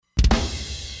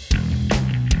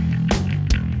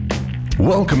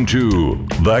Welcome to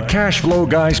the Cash Flow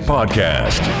Guys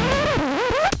podcast.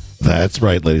 That's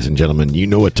right, ladies and gentlemen. You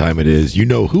know what time it is. You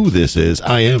know who this is.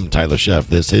 I am Tyler Sheff.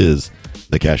 This is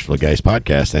the Cash Flow Guys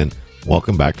podcast, and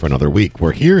welcome back for another week.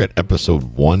 We're here at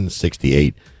episode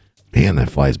 168. Man, that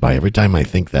flies by. Every time I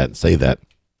think that and say that,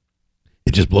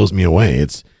 it just blows me away.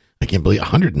 I can't believe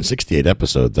 168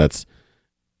 episodes. That's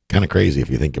kind of crazy if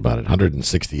you think about it.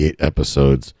 168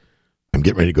 episodes. I'm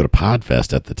getting ready to go to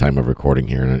PodFest at the time of recording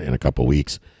here in a couple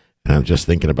weeks, and I'm just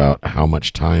thinking about how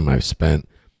much time I've spent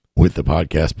with the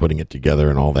podcast, putting it together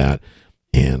and all that.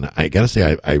 And I got to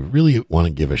say, I really want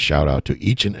to give a shout out to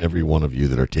each and every one of you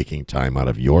that are taking time out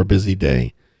of your busy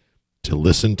day to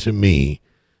listen to me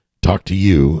talk to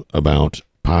you about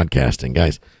podcasting.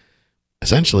 Guys,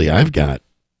 essentially, it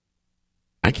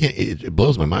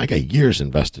blows my mind. I got years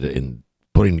invested in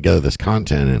putting together this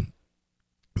content and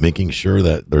making sure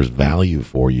that there's value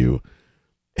for you.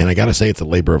 And I got to say, it's a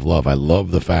labor of love. I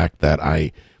love the fact that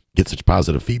I get such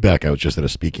positive feedback. I was just at a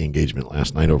speaking engagement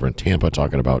last night over in Tampa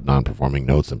talking about non-performing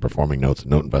notes and performing notes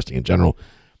and note investing in general.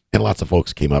 And lots of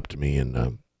folks came up to me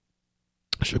and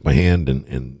shook my hand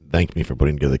and thanked me for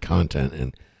putting together the content.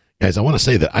 And guys, I want to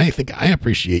say that I think I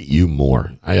appreciate you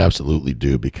more. I absolutely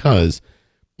do, because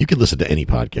you could listen to any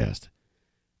podcast.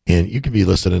 And you could be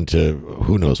listening to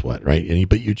who knows what, right?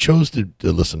 But you chose to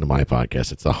listen to my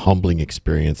podcast. It's a humbling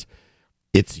experience.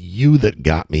 It's you that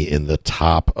got me in the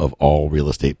top of all real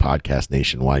estate podcasts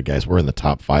nationwide, guys. We're in the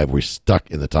top 5. We're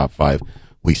stuck in the top 5.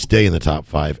 We stay in the top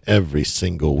 5 every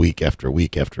single week after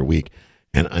week after week.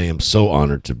 And I am so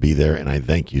honored to be there. And I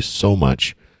thank you so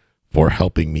much for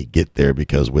helping me get there,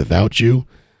 because without you,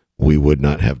 we would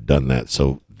not have done that.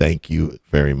 So thank you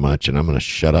very much. And I'm going to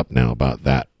shut up now about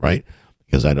that, right?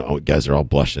 Because I know guys are all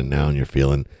blushing now and you're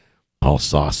feeling all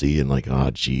saucy and like,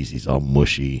 oh, geez, he's all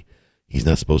mushy. He's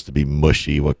not supposed to be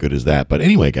mushy. What good is that? But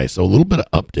anyway, guys, so a little bit of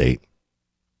update.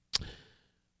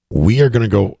 We are going to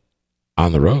go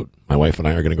on the road. My wife and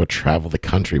I are going to go travel the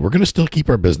country. We're going to still keep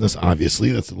our business,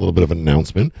 obviously. That's a little bit of an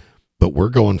announcement. But we're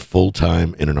going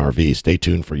full-time in an RV. Stay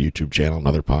tuned for YouTube channel,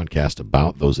 another podcast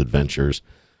about those adventures.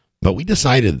 But we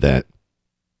decided that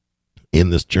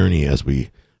in this journey, as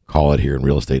we call it here in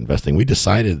real estate investing, we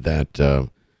decided that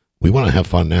we want to have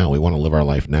fun now. We want to live our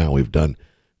life now. We've done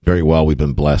very well. We've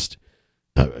been blessed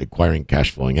acquiring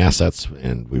cash flowing assets,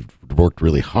 and we've worked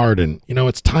really hard, and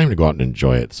it's time to go out and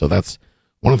enjoy it. So that's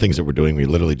one of the things that we're doing. We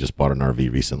literally just bought an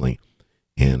RV recently,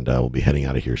 and we'll be heading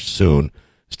out of here soon.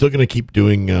 Still going to keep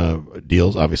doing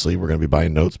deals. Obviously, we're going to be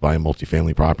buying notes, buying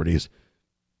multifamily properties.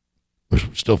 We're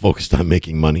still focused on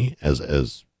making money,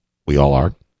 as we all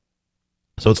are.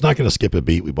 So it's not going to skip a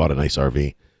beat. We bought a nice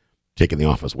RV, taking the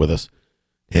office with us,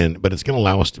 but it's going to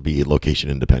allow us to be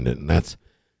location independent, and that's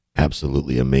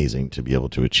absolutely amazing to be able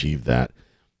to achieve that.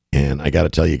 And I got to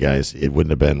tell you guys, it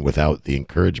wouldn't have been without the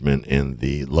encouragement and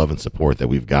the love and support that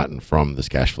we've gotten from this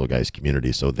Cash Flow Guys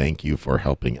community. So thank you for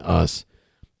helping us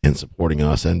and supporting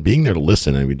us and being there to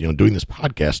listen. I mean, doing this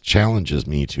podcast challenges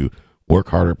me to work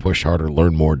harder, push harder,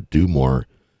 learn more, do more.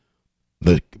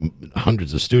 The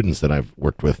hundreds of students that I've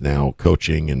worked with now,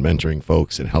 coaching and mentoring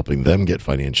folks and helping them get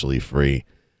financially free,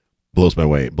 blows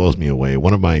me away.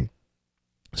 One of my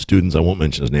students, I won't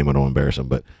mention his name, I don't embarrass him,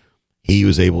 but he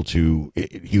was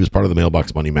part of the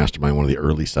Mailbox Money Mastermind, one of the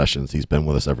early sessions. He's been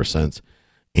with us ever since.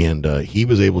 And he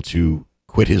was able to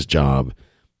quit his job,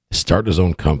 start his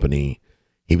own company.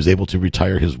 He was able to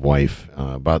retire his wife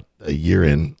about a year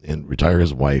in, and retire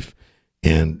his wife.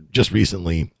 And just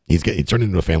recently, he turned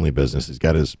into a family business. He's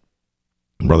got his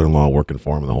brother-in-law working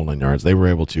for him in the whole 9 yards. They were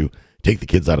able to take the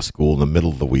kids out of school in the middle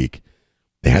of the week.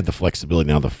 They had the flexibility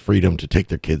now, the freedom to take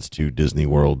their kids to Disney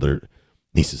World, their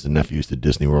nieces and nephews to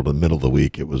Disney World in the middle of the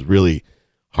week. It was really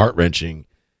heart-wrenching.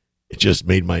 It just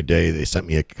made my day. They sent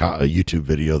me a YouTube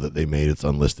video that they made. It's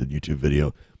unlisted YouTube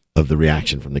video of the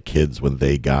reaction from the kids when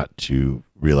they got to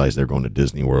realize they're going to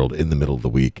Disney World in the middle of the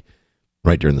week,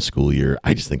 right during the school year.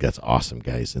 I just think that's awesome,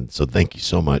 guys. And so thank you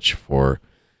so much for,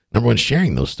 number one,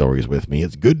 sharing those stories with me.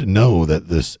 It's good to know that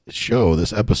this show,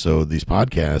 this episode, these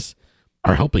podcasts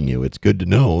are helping you. It's good to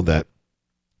know that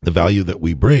the value that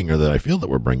we bring, or that I feel that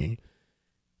we're bringing,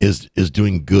 is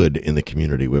doing good in the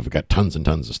community. We've got tons and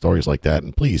tons of stories like that,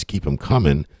 and please keep them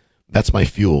coming. That's my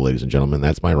fuel, ladies and gentlemen.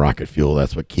 That's my rocket fuel.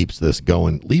 That's what keeps this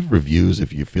going. Leave reviews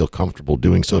if you feel comfortable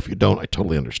doing so. If you don't, I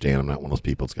totally understand. I'm not one of those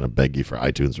people that's going to beg you for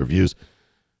iTunes reviews.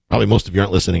 Probably most of you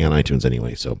aren't listening on iTunes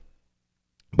anyway.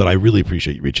 But I really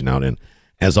appreciate you reaching out. And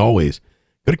as always,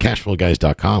 go to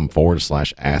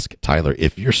cashflowguys.com/ask Tyler.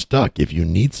 If you're stuck, if you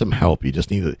need some help, you just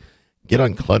need to get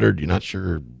uncluttered, you're not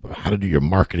sure how to do your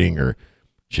marketing, or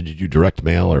Should you do direct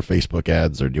mail or Facebook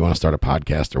ads, or do you want to start a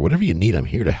podcast, or whatever you need? I'm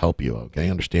here to help you. Okay,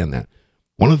 understand that.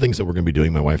 One of the things that we're going to be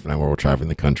doing, my wife and I, while we're traveling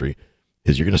the country,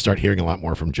 is you're going to start hearing a lot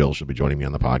more from Jill. She'll be joining me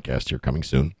on the podcast here coming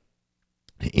soon.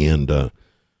 And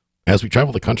as we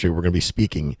travel the country, we're going to be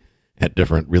speaking at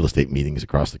different real estate meetings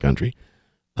across the country.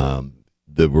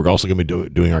 We're also going to be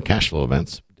doing our cash flow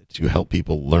events to help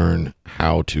people learn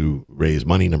how to raise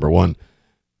money, number one,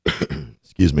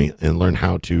 excuse me, and learn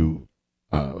how to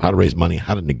raise money,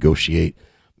 how to negotiate.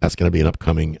 That's going to be an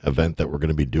upcoming event that we're going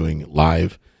to be doing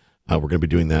live. We're going to be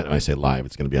doing that. When I say live,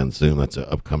 it's going to be on Zoom. That's an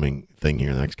upcoming thing here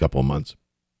in the next couple of months.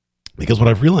 Because what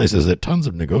I've realized is that tons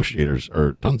of negotiators,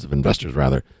 or tons of investors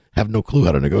rather, have no clue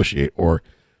how to negotiate, or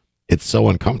it's so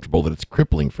uncomfortable that it's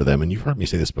crippling for them. And you've heard me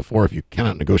say this before. If you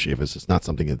cannot negotiate, if it's not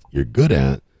something that you're good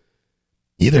at,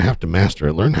 you either have to master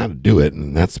it, learn how to do it,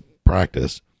 and that's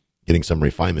practice, getting some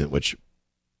refinement, which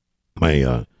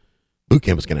my boot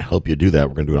camp is going to help you do that.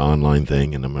 We're going to do an online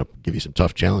thing, and I'm going to give you some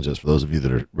tough challenges for those of you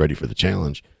that are ready for the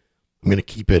challenge. I'm going to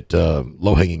keep it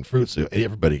low-hanging fruit so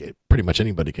everybody, pretty much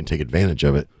anybody, can take advantage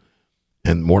of it.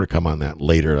 And more to come on that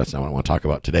later. That's not what I want to talk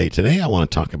about today. Today, I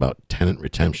want to talk about tenant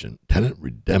retention.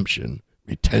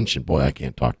 Retention. Boy, I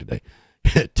can't talk today.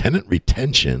 Tenant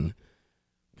retention.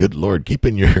 Good Lord,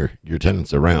 keeping your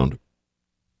tenants around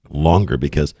longer,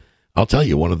 because I'll tell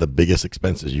you, one of the biggest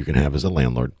expenses you can have as a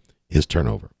landlord is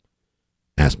turnover.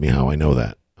 Ask me how I know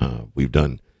that. We've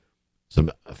done some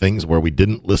things where we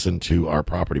didn't listen to our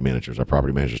property managers. Our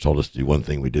property managers told us to do one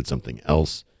thing, we did something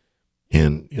else.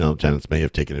 And, tenants may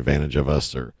have taken advantage of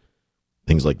us or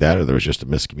things like that, or there was just a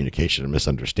miscommunication and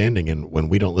misunderstanding. And when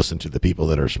we don't listen to the people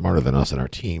that are smarter than us in our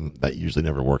team, that usually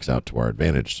never works out to our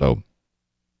advantage. So,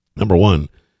 number one,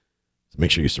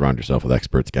 make sure you surround yourself with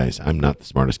experts, guys. I'm not the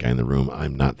smartest guy in the room.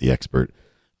 I'm not the expert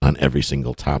on every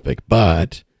single topic,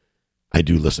 but I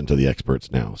do listen to the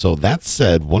experts now. So that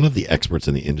said, one of the experts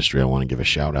in the industry I want to give a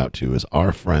shout out to is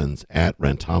our friends at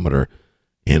Rentometer.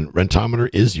 And Rentometer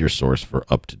is your source for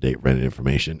up-to-date rent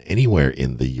information anywhere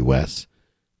in the U.S.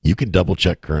 You can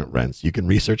double-check current rents. You can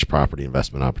research property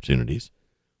investment opportunities.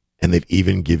 And they've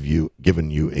even given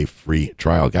you a free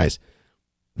trial. Guys,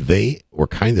 they were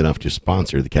kind enough to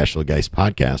sponsor the Cash Flow Guys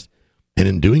podcast. And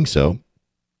in doing so,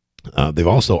 they've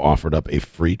also offered up a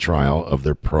free trial of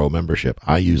their pro membership.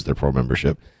 I use their pro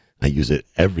membership. I use it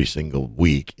every single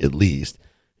week at least.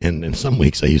 And in some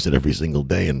weeks, I use it every single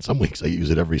day. And some weeks, I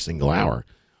use it every single hour.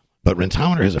 But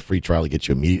Rentometer has a free trial to get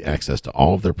you immediate access to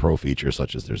all of their pro features,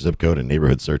 such as their zip code and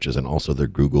neighborhood searches, and also their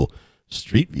Google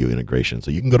Street View integration. So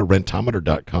you can go to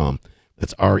rentometer.com.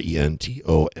 That's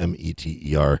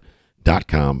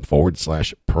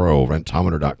rentometer.com/pro,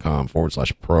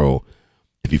 rentometer.com/pro.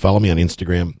 If you follow me on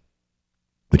Instagram,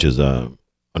 which is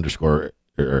underscore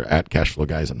or at Cashflow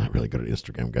Guys, I'm not really good at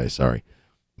Instagram, guys, sorry.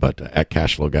 But at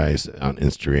Cashflow Guys on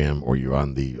Instagram, or you're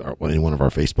on any one of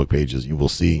our Facebook pages, you will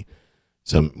see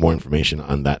some more information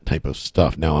on that type of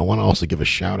stuff. Now, I want to also give a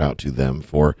shout out to them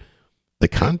for the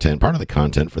content, part of the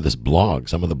content for this blog.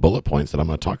 Some of the bullet points that I'm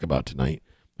going to talk about tonight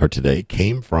or today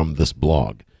came from this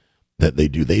blog that they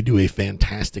do. They do a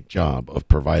fantastic job of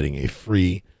providing a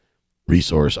free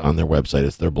resource on their website.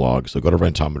 It's their blog. So go to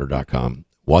rentometer.com.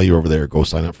 While you're over there, go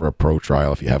sign up for a pro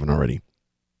trial if you haven't already.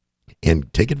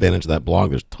 And take advantage of that blog.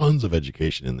 There's tons of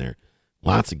education in there.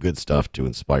 Lots of good stuff to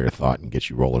inspire thought and get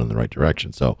you rolling in the right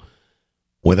direction. So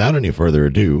without any further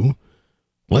ado,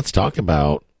 let's talk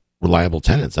about reliable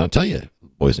tenants. I'll tell you,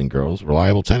 boys and girls,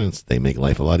 reliable tenants, they make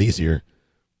life a lot easier.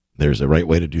 There's a right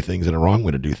way to do things and a wrong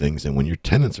way to do things. And when your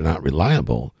tenants are not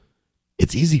reliable,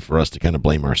 it's easy for us to kind of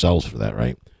blame ourselves for that,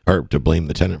 right? Or to blame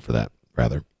the tenant for that,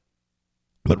 rather.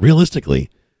 But realistically,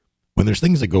 when there's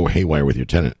things that go haywire with your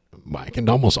tenant, I can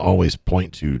almost always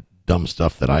point to dumb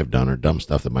stuff that I've done or dumb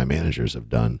stuff that my managers have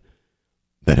done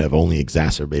that have only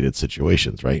exacerbated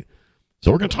situations, right?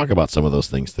 So we're going to talk about some of those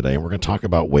things today, and we're going to talk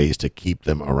about ways to keep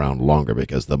them around longer,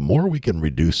 because the more we can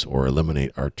reduce or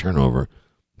eliminate our turnover,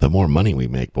 the more money we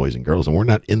make, boys and girls. And we're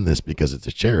not in this because it's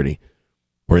a charity.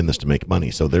 We're in this to make money.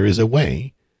 So there is a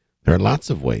way, there are lots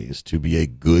of ways to be a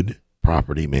good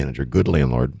property manager, good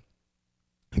landlord,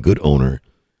 a good owner,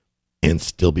 and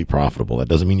still be profitable. That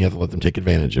doesn't mean you have to let them take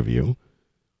advantage of you.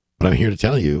 But I'm here to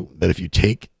tell you that if you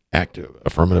take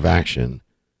affirmative action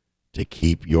to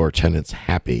keep your tenants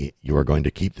happy, you are going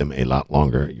to keep them a lot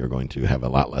longer. You're going to have a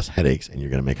lot less headaches, and you're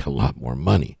going to make a lot more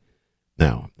money.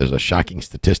 Now, there's a shocking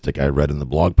statistic I read in the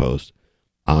blog post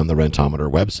on the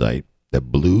Rentometer website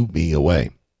that blew me away.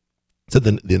 It said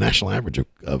the national average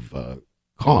of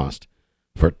cost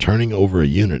for turning over a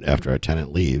unit after a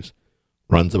tenant leaves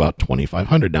runs about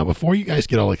 $2,500. Now, before you guys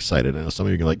get all excited, I know some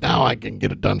of you are like, "No, I can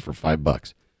get it done for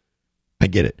 $5." I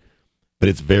get it. but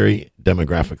it's very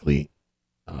demographically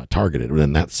targeted.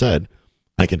 And that said,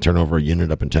 I can turn over a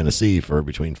unit up in Tennessee for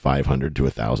between $500 to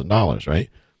 $1,000, right?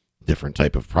 Different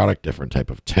type of product, different type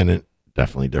of tenant,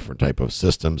 definitely different type of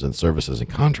systems and services and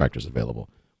contractors available.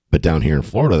 But down here in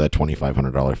Florida, that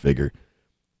 $2,500 figure,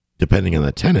 depending on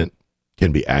the tenant,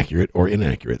 can be accurate or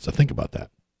inaccurate. So think about that.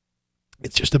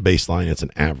 It's just a baseline. It's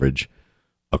an average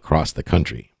across the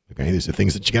country. Okay, these are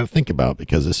things that you got to think about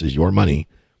because this is your money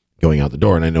going out the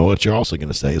door. And I know what you're also going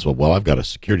to say is, well, I've got a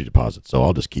security deposit, so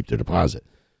I'll just keep their deposit.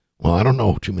 Well, I don't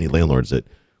know too many landlords that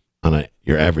on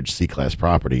your average C-class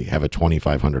property have a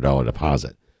 $2,500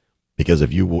 deposit. Because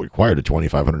if you required a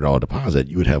 $2,500 deposit,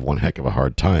 you would have one heck of a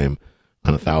hard time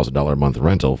on a $1,000 a month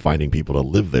rental finding people to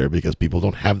live there because people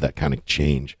don't have that kind of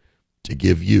change to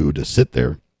give you to sit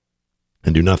there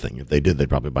and do nothing. If they did, they'd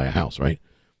probably buy a house, right?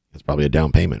 It's probably a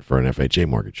down payment for an FHA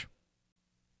mortgage.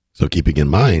 So keeping in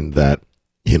mind that,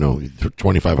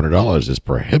 $2,500 is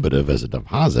prohibitive as a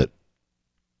deposit,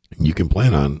 you can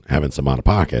plan on having some out of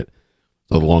pocket.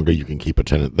 So the longer you can keep a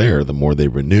tenant there, the more they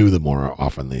renew, the more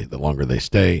often the longer they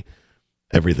stay,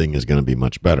 everything is going to be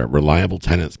much better. Reliable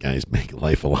tenants, guys, make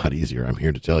life a lot easier. I'm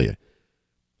here to tell you.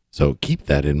 So keep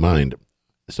that in mind.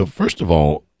 So first of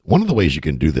all, one of the ways you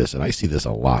can do this, and I see this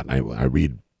a lot, I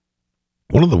read,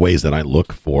 one of the ways that I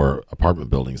look for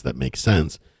apartment buildings that make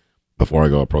sense before I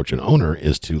go approach an owner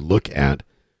is to look at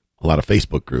a lot of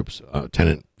Facebook groups,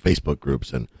 tenant Facebook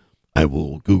groups, and I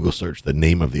will Google search the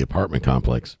name of the apartment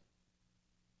complex.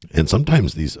 And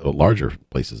sometimes these larger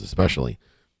places especially,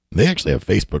 they actually have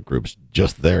Facebook groups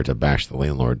just there to bash the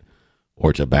landlord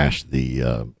or to bash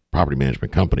the property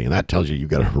management company. And that tells you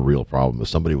got a real problem. If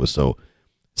somebody was so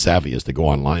savvy as to go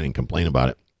online and complain about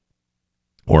it,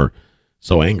 or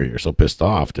so angry or so pissed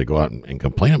off to go out and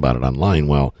complain about it online,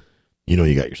 well,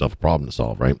 you got yourself a problem to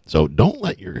solve, right? So don't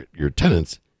let your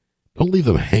tenants, don't leave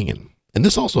them hanging. And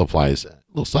this also applies, a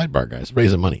little sidebar, guys,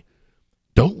 raising money.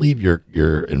 Don't leave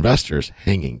your investors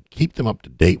hanging. Keep them up to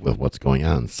date with what's going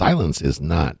on. Silence is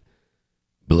not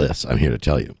bliss, I'm here to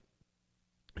tell you.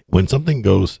 When something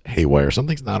goes haywire,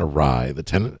 something's not awry, the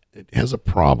tenant has a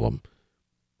problem,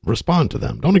 respond to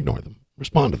them. Don't ignore them.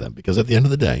 Respond to them, because at the end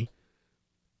of the day,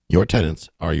 your tenants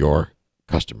are your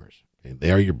customers. Okay?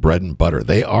 They are your bread and butter.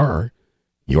 They are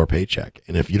your paycheck.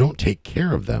 And if you don't take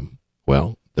care of them,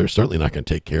 well, they're certainly not going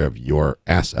to take care of your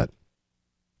asset.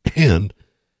 And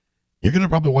you're going to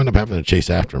probably wind up having to chase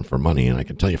after them for money. And I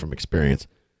can tell you from experience,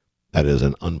 that is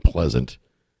an unpleasant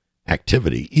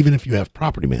activity. Even if you have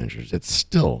property managers, it's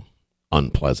still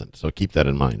unpleasant. So keep that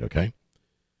in mind, okay?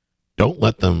 Don't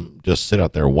let them just sit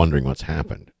out there wondering what's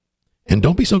happened. And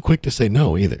don't be so quick to say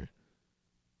no either.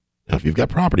 Now, if you've got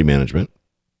property management,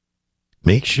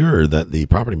 make sure that the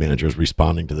property manager is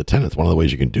responding to the tenants. One of the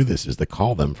ways you can do this is to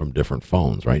call them from different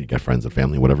phones, right? You got friends and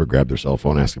family, whatever, grab their cell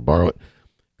phone, ask to borrow it.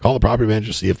 Call the property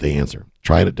manager, see if they answer.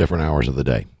 Try it at different hours of the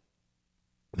day.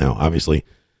 Now, obviously,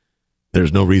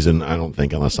 there's no reason, I don't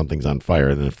think, unless something's on fire.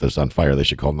 And if it's on fire, they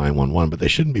should call 911. But they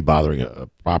shouldn't be bothering a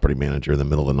property manager in the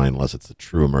middle of the night unless it's a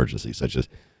true emergency, such as,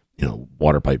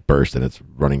 water pipe burst and it's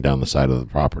running down the side of the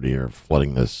property or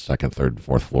flooding the second, third, and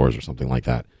fourth floors or something like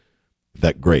that.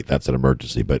 Great, that's an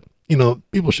emergency. But,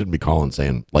 people shouldn't be calling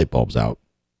saying light bulb's out.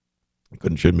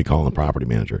 Shouldn't be calling the property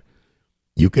manager.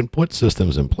 You can put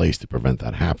systems in place to prevent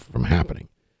that from happening.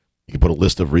 You can put a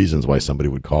list of reasons why somebody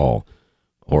would call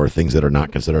or things that are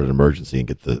not considered an emergency and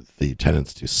get the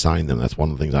tenants to sign them. That's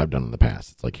one of the things I've done in the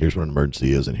past. It's like, here's what an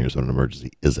emergency is and here's what an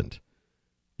emergency isn't.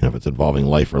 If it's involving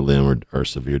life or limb or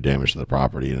severe damage to the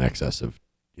property in excess of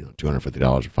 $250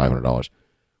 or $500,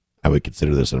 I would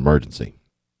consider this an emergency.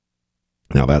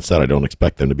 Now, that said, I don't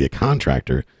expect them to be a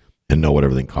contractor and know what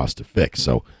everything costs to fix.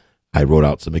 So I wrote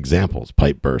out some examples.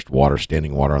 Pipe burst,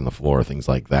 standing water on the floor, things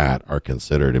like that are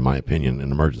considered, in my opinion,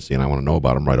 an emergency, and I want to know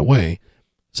about them right away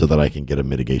so that I can get a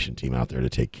mitigation team out there to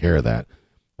take care of that.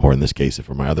 Or in this case, if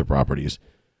for my other properties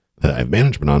that I have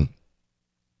management on,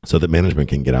 so that management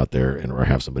can get out there or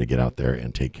have somebody get out there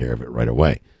and take care of it right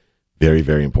away. Very,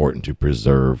 very important to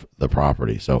preserve the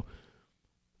property. So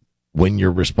when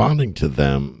you're responding to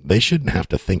them, they shouldn't have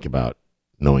to think about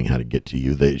knowing how to get to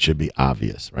you. It should be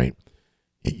obvious, right?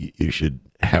 You should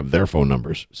have their phone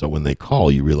numbers. So when they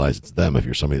call, you realize it's them. If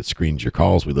you're somebody that screens your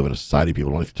calls, we live in a society,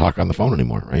 people don't like to talk on the phone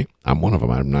anymore, right? I'm one of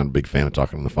them. I'm not a big fan of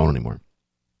talking on the phone anymore.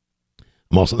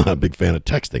 I'm also not a big fan of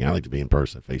texting. I like to be in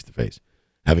person, face to face,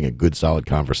 having a good, solid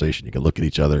conversation. You can look at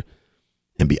each other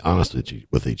and be honest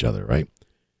with each other, right?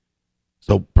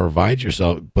 So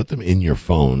put them in your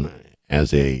phone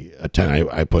as a tenant.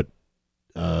 I put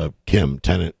Kim,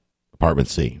 tenant, apartment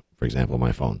C, for example,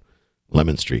 my phone,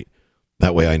 Lemon Street.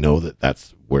 That way I know that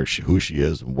that's who she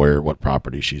is and what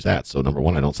property she's at. So number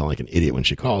one, I don't sound like an idiot when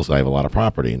she calls. I have a lot of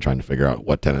property and trying to figure out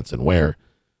what tenants and where.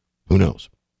 Who knows?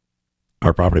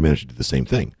 Our property managers do the same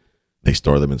thing. They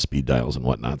store them in speed dials and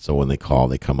whatnot. So when they call,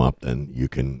 they come up, then you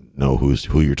can know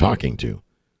who you're talking to.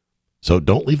 So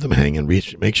don't leave them hanging.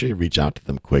 Make sure you reach out to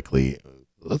them quickly.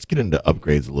 Let's get into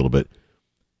upgrades a little bit.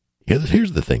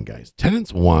 Here's the thing, guys.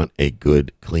 Tenants want a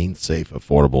good, clean, safe,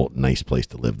 affordable, nice place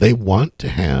to live. They want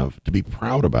to be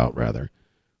proud about, rather,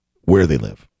 where they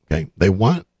live. Okay. They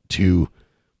want to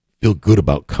feel good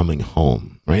about coming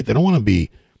home, right? They don't want to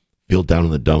feel down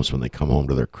in the dumps when they come home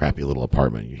to their crappy little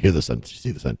apartment. You see this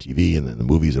on TV and in the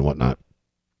movies and whatnot.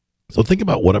 So think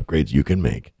about what upgrades you can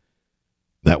make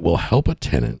that will help a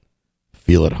tenant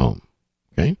feel at home.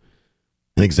 Okay.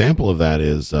 An example of that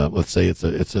is, let's say it's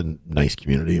a nice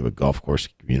community, a golf course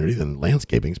community, then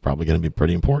landscaping is probably going to be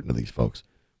pretty important to these folks.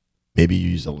 Maybe you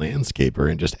use a landscaper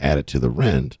and just add it to the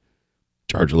rent,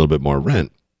 charge a little bit more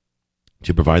rent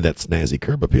to provide that snazzy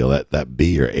curb appeal. That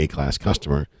B or A class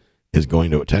customer a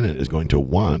tenant is going to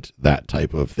want that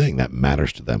type of thing that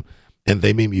matters to them. And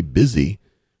they may be busy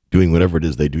doing whatever it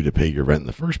is they do to pay your rent in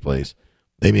the first place.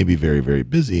 They may be very, very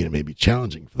busy, and it may be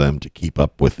challenging for them to keep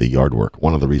up with the yard work.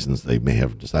 One of the reasons they may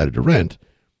have decided to rent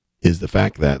is the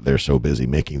fact that they're so busy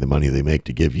making the money they make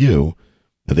to give you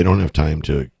that they don't have time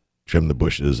to trim the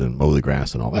bushes and mow the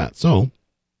grass and all that. So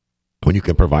when you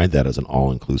can provide that as an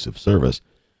all-inclusive service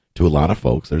to a lot of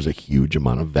folks, there's a huge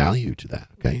amount of value to that,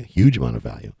 okay? A huge amount of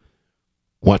value.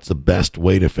 What's the best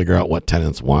way to figure out what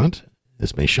tenants want?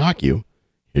 This may shock you.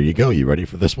 Here you go. You ready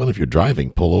for this one? If you're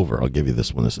driving, pull over. I'll give you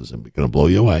this one. This is going to blow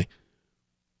you away.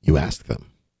 You ask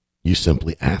them. You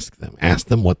simply ask them. Ask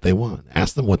them what they want.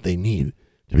 Ask them what they need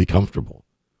to be comfortable.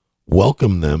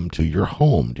 Welcome them to your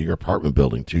home, to your apartment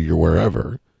building, to your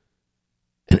wherever,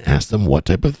 and ask them what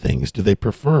type of things do they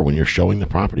prefer when you're showing the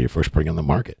property you're first putting on the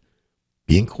market.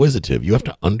 Be inquisitive. You have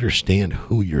to understand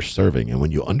who you're serving. And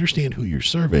when you understand who you're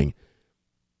serving,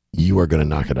 you are going to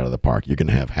knock it out of the park. You're going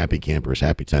to have happy campers,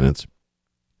 happy tenants,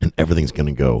 and everything's going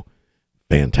to go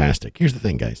fantastic. Here's the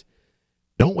thing, guys.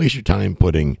 Don't waste your time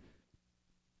putting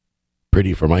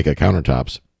pretty Formica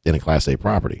countertops in a Class A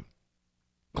property.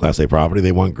 Class A property,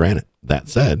 they want granite. That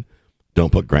said,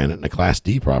 don't put granite in a Class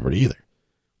D property either.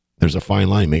 There's a fine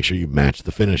line. Make sure you match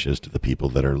the finishes to the people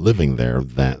that are living there.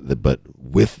 But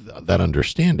with that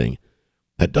understanding,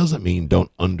 that doesn't mean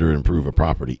don't under-improve a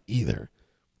property either.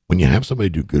 When you have somebody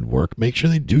do good work, make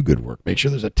sure they do good work. Make sure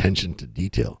there's attention to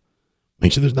detail.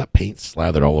 Make sure there's not paint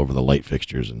slathered all over the light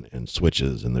fixtures and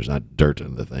switches, and there's not dirt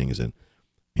in the things. And,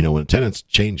 when tenants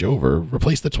change over,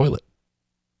 replace the toilet.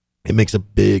 It makes a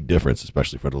big difference,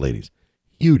 especially for the ladies.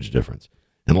 Huge difference.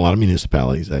 In a lot of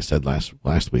municipalities, I said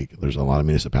last week, there's a lot of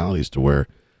municipalities to where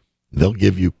they'll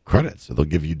give you credits. They'll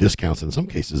give you discounts. In some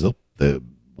cases, the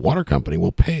water company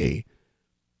will pay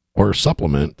or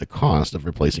supplement the cost of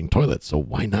replacing toilets. So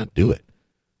why not do it?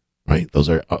 Right? Those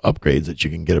are upgrades that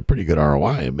you can get a pretty good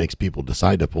ROI. It makes people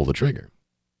decide to pull the trigger.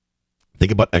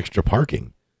 Think about extra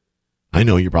parking. I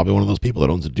know you're probably one of those people that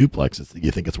owns a duplex.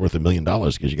 You think it's worth $1 million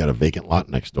because you got a vacant lot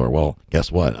next door. Well,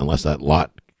 guess what? Unless that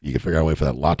lot, you can figure out a way for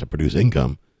that lot to produce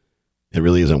income, it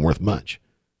really isn't worth much.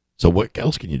 So what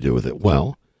else can you do with it?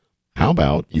 Well, how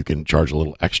about you can charge a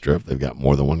little extra if they've got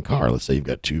more than one car? Let's say you've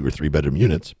got 2 or 3 bedroom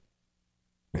units,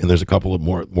 and there's a couple of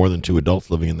more than 2 adults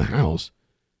living in the house,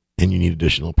 and you need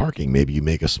additional parking. Maybe you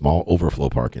make a small overflow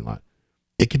parking lot.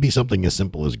 It could be something as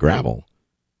simple as gravel,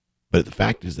 but the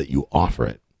fact is that you offer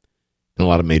it. In a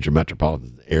lot of major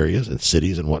metropolitan areas and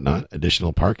cities and whatnot,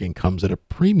 additional parking comes at a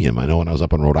premium. I know when I was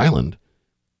up on Rhode Island,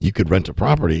 you could rent a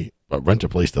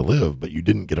place to live, but you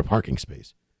didn't get a parking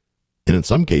space. And in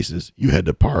some cases, you had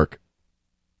to park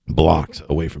blocks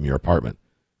away from your apartment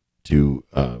to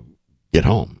get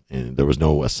home. And there was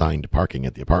no assigned parking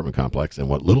at the apartment complex. And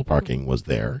what little parking was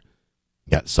there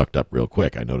got sucked up real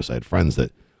quick. I noticed I had friends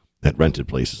that rented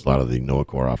places, a lot of the NOAA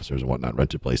Corps officers and whatnot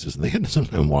rented places, and they had to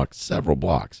sometimes walk several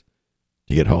blocks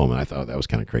to get home. And I thought that was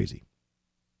kind of crazy.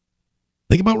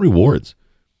 Think about rewards.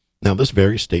 Now, this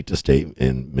varies state to state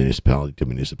and municipality to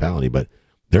municipality, but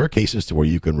there are cases to where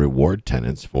you can reward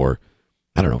tenants for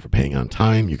paying on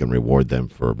time. You can reward them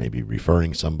for maybe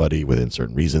referring somebody within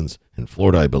certain reasons. In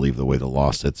Florida, I believe the way the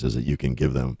law sits is that you can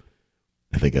give them,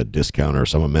 I think, a discount or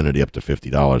some amenity up to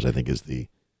 $50, I think is the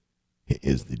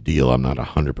deal. I'm not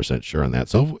 100% sure on that.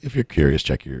 So if you're curious,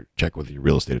 check with your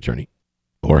real estate attorney,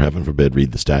 or heaven forbid,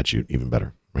 read the statute, even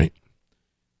better, right?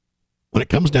 When it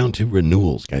comes down to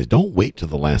renewals, guys, don't wait to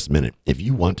the last minute. If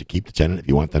you want to keep the tenant, if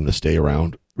you want them to stay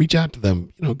around, reach out to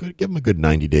them, give them a good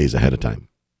 90 days ahead of time.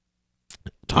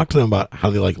 Talk to them about how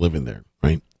they like living there,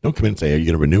 right? Don't come in and say, are you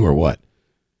going to renew or what?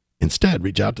 Instead,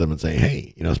 reach out to them and say,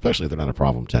 hey, especially if they're not a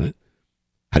problem tenant,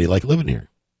 how do you like living here?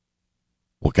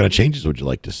 What kind of changes would you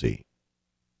like to see?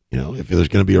 If there's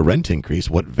going to be a rent increase,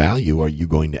 what value are you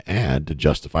going to add to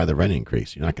justify the rent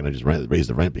increase? You're not going to just raise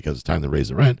the rent because it's time to raise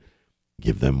the rent.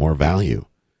 Give them more value.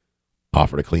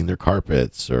 Offer to clean their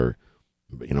carpets, or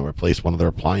replace one of their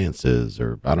appliances,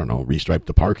 or I don't know, restripe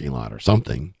the parking lot or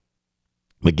something.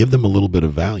 But give them a little bit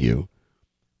of value,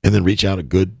 and then reach out a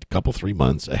good 3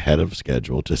 months ahead of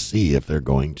schedule to see if they're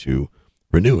going to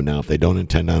renew. Now, if they don't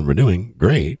intend on renewing,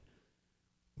 great.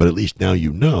 But at least now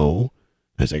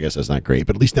I guess that's not great,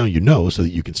 but at least now so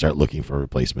that you can start looking for a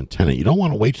replacement tenant. You don't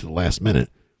want to wait to the last minute,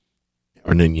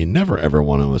 and then you never ever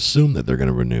want to assume that they're going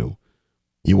to renew.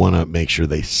 You want to make sure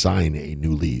they sign a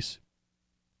new lease.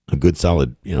 A good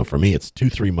solid, for me, it's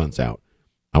 2-3 months out.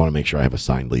 I want to make sure I have a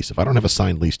signed lease. If I don't have a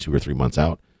signed lease 2 or 3 months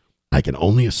out, I can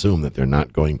only assume that they're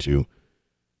not going to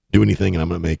do anything, and I'm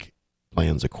going to make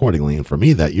plans accordingly. And for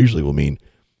me, that usually will mean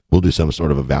we'll do some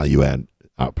sort of a value add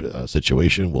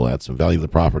situation. We'll add some value to the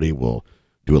property. We'll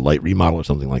do a light remodel or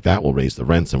something like that. We'll raise the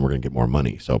rents, and we're going to get more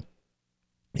money. So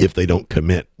if they don't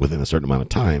commit within a certain amount of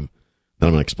time, then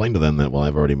I'm going to explain to them that, well,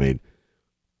 I've already made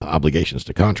obligations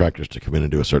to contractors to come in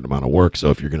and do a certain amount of work.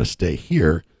 So if you're going to stay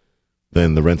here,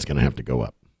 then the rent's going to have to go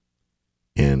up,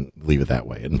 and leave it that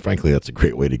way. And frankly, that's a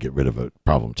great way to get rid of a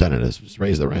problem tenant, is just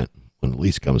raise the rent. When the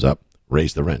lease comes up,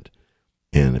 raise the rent.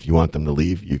 And if you want them to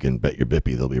leave, you can bet your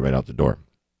bippy they'll be right out the door.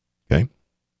 Okay?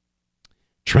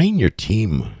 Train your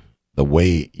team the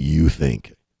way you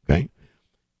think. Okay?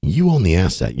 You own the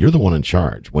asset. You're the one in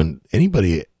charge. When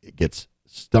anybody gets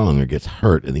stung or gets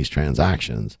hurt in these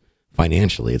transactions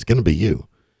financially, it's going to be you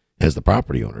as the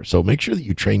property owner. So make sure that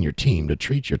you train your team to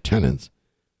treat your tenants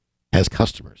as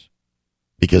customers,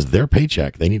 because their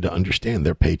paycheck, they need to understand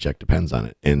their paycheck depends on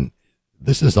it. And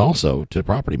this is also to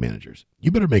property managers.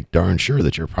 You better make darn sure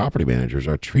that your property managers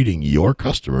are treating your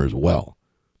customers well,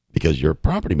 because your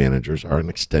property managers are an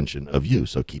extension of you.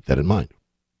 So keep that in mind.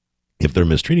 If they're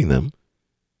mistreating them,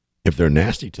 if they're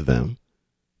nasty to them,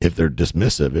 if they're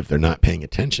dismissive, if they're not paying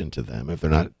attention to them, if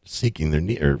they're not seeking their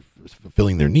need or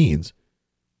fulfilling their needs,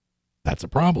 that's a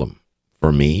problem.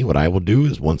 For me, what I will do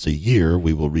is once a year,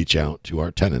 we will reach out to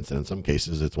our tenants. And in some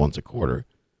cases, it's once a quarter,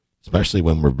 especially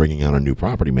when we're bringing on a new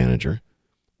property manager.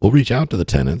 We'll reach out to the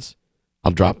tenants.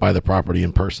 I'll drop by the property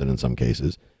in person in some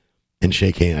cases and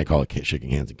shake hands. I call it shaking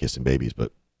hands and kissing babies,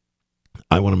 but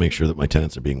I want to make sure that my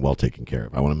tenants are being well taken care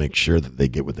of. I want to make sure that they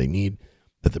get what they need,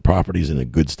 that the property is in a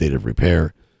good state of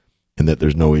repair, and that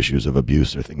there's no issues of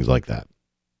abuse or things like that.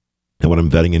 And when I'm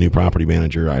vetting a new property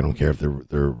manager, I don't care if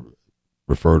they're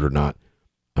referred or not.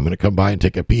 I'm going to come by and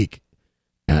take a peek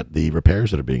at the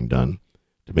repairs that are being done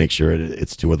to make sure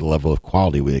it's to the level of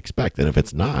quality we expect. And if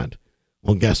it's not,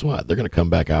 well, guess what? They're going to come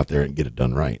back out there and get it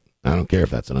done right. I don't care if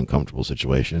that's an uncomfortable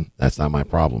situation. That's not my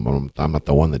problem. I'm not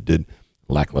the one that did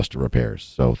lackluster repairs.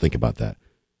 So think about that.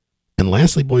 And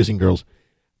lastly, boys and girls,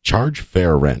 charge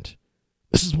fair rent.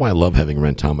 This is why I love having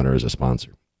Rentometer as a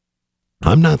sponsor.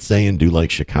 I'm not saying do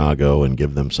like Chicago and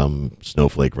give them some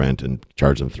snowflake rent and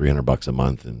charge them $300 a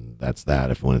month, and that's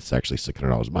that, when it's actually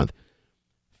 $600 a month.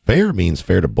 Fair means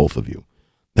fair to both of you.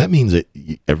 That means that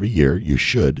every year you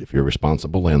should, if you're a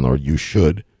responsible landlord, you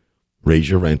should raise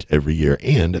your rent every year,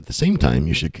 and at the same time,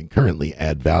 you should concurrently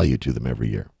add value to them every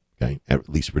year, okay, at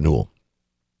least renewal.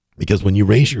 Because when you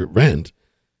raise your rent,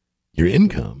 your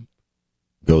income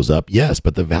goes up, yes,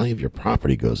 but the value of your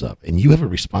property goes up, and you have a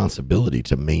responsibility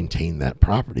to maintain that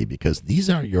property, because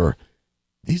these are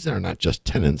not just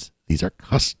tenants, these are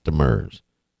customers,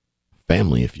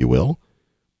 family, if you will.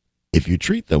 If you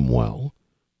treat them well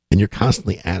and you're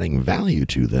constantly adding value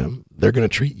to them, they're going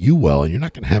to treat you well, and you're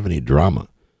not going to have any drama.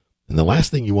 And the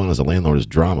last thing you want as a landlord is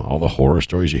drama. All the horror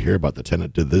stories you hear about the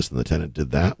tenant did this and the tenant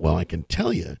did that. Well, I can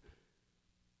tell you,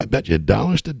 I bet you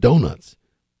dollars to donuts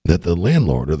that the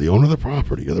landlord or the owner of the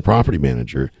property or the property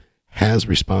manager has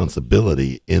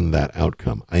responsibility in that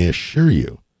outcome. I assure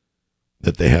you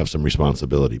that they have some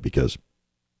responsibility, because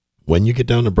when you get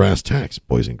down to brass tacks,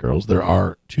 boys and girls, there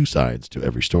are two sides to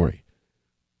every story.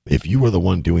 If you are the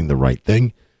one doing the right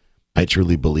thing, I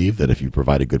truly believe that if you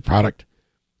provide a good product,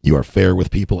 you are fair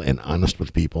with people and honest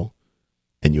with people,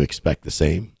 and you expect the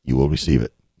same, you will receive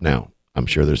it. Now, I'm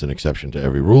sure there's an exception to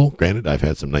every rule. Granted, I've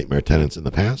had some nightmare tenants in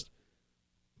the past,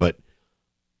 but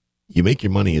you make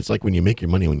your money. It's like when you make your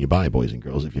money when you buy, boys and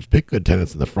girls. If you pick good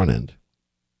tenants in the front end,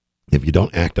 if you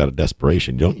don't act out of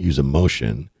desperation, you don't use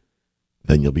emotion,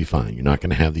 then you'll be fine. You're not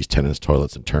going to have these tenants,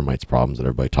 toilets, and termites problems that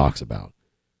everybody talks about.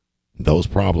 Those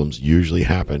problems usually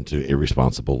happen to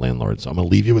irresponsible landlords. So I'm going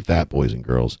to leave you with that, boys and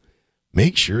girls.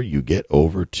 Make sure you get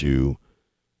over to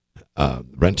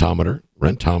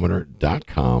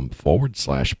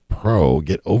rentometer.com/pro.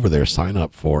 Get over there, sign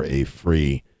up for a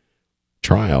free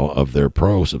trial of their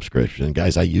pro subscription.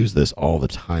 Guys, I use this all the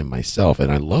time myself,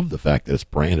 and I love the fact that it's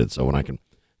branded. So when I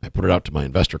put it out to my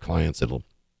investor clients, it'll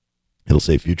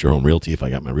say Future Home Realty if I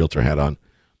got my realtor hat on,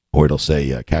 or it'll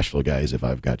say Cash Flow Guys if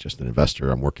I've got just an investor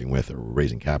I'm working with or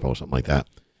raising capital or something like that.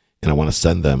 And I want to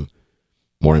send them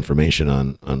more information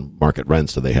on market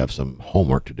rents so they have some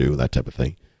homework to do, that type of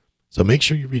thing. So make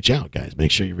sure you reach out, guys.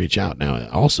 Make sure you reach out. Now,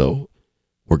 also,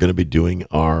 we're going to be doing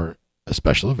a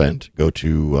special event. Go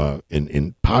to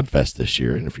in Podfest this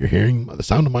year. And if you're hearing the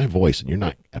sound of my voice and you're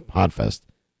not at Podfest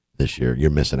this year, you're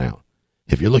missing out.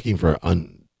 If you're looking for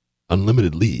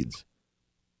unlimited leads,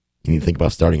 you need to think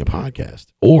about starting a podcast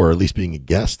or at least being a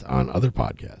guest on other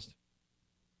podcasts.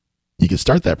 You can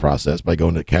start that process by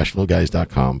going to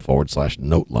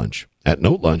cashflowguys.com/note lunch. At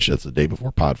Note Lunch, that's the day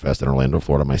before Podfest in Orlando,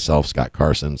 Florida, myself, Scott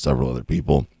Carson, several other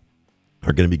people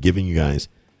are going to be giving you guys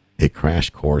a crash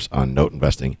course on note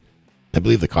investing. I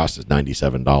believe the cost is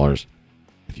 $97.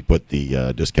 If you put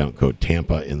the discount code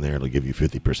TAMPA in there, it'll give you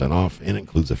 50% off, and it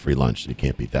includes a free lunch, so you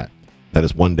can't beat that. That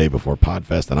is one day before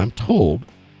Podfest, and I'm told,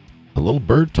 a little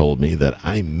bird told me that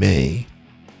I may,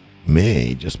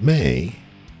 just may,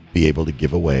 be able to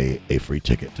give away a free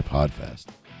ticket to Podfest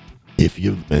if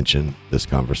you mention this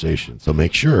conversation. So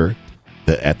make sure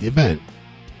that at the event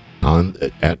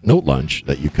at Note Lunch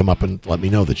that you come up and let me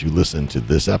know that you listen to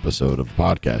this episode of the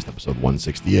podcast, episode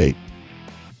 168,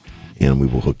 and we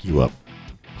will hook you up,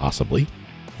 possibly.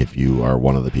 If you are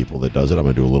one of the people that does it, I'm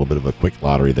going to do a little bit of a quick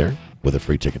lottery there with a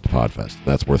free ticket to Podfest.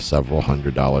 That's worth several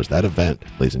 $100s. That event,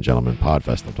 ladies and gentlemen,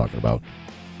 Podfest I'm talking about,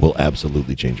 will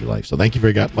absolutely change your life. So thank you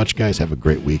very much, guys. Have a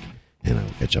great week, and I will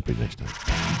catch up with you next time.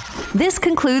 This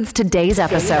concludes today's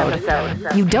episode.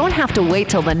 You don't have to wait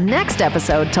till the next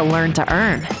episode to learn to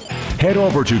earn. Head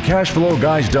over to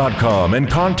cashflowguys.com and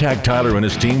contact Tyler and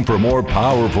his team for more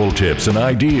powerful tips and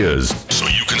ideas so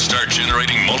you can start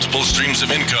generating multiple streams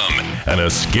of income and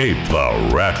escape the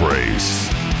rat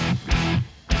race.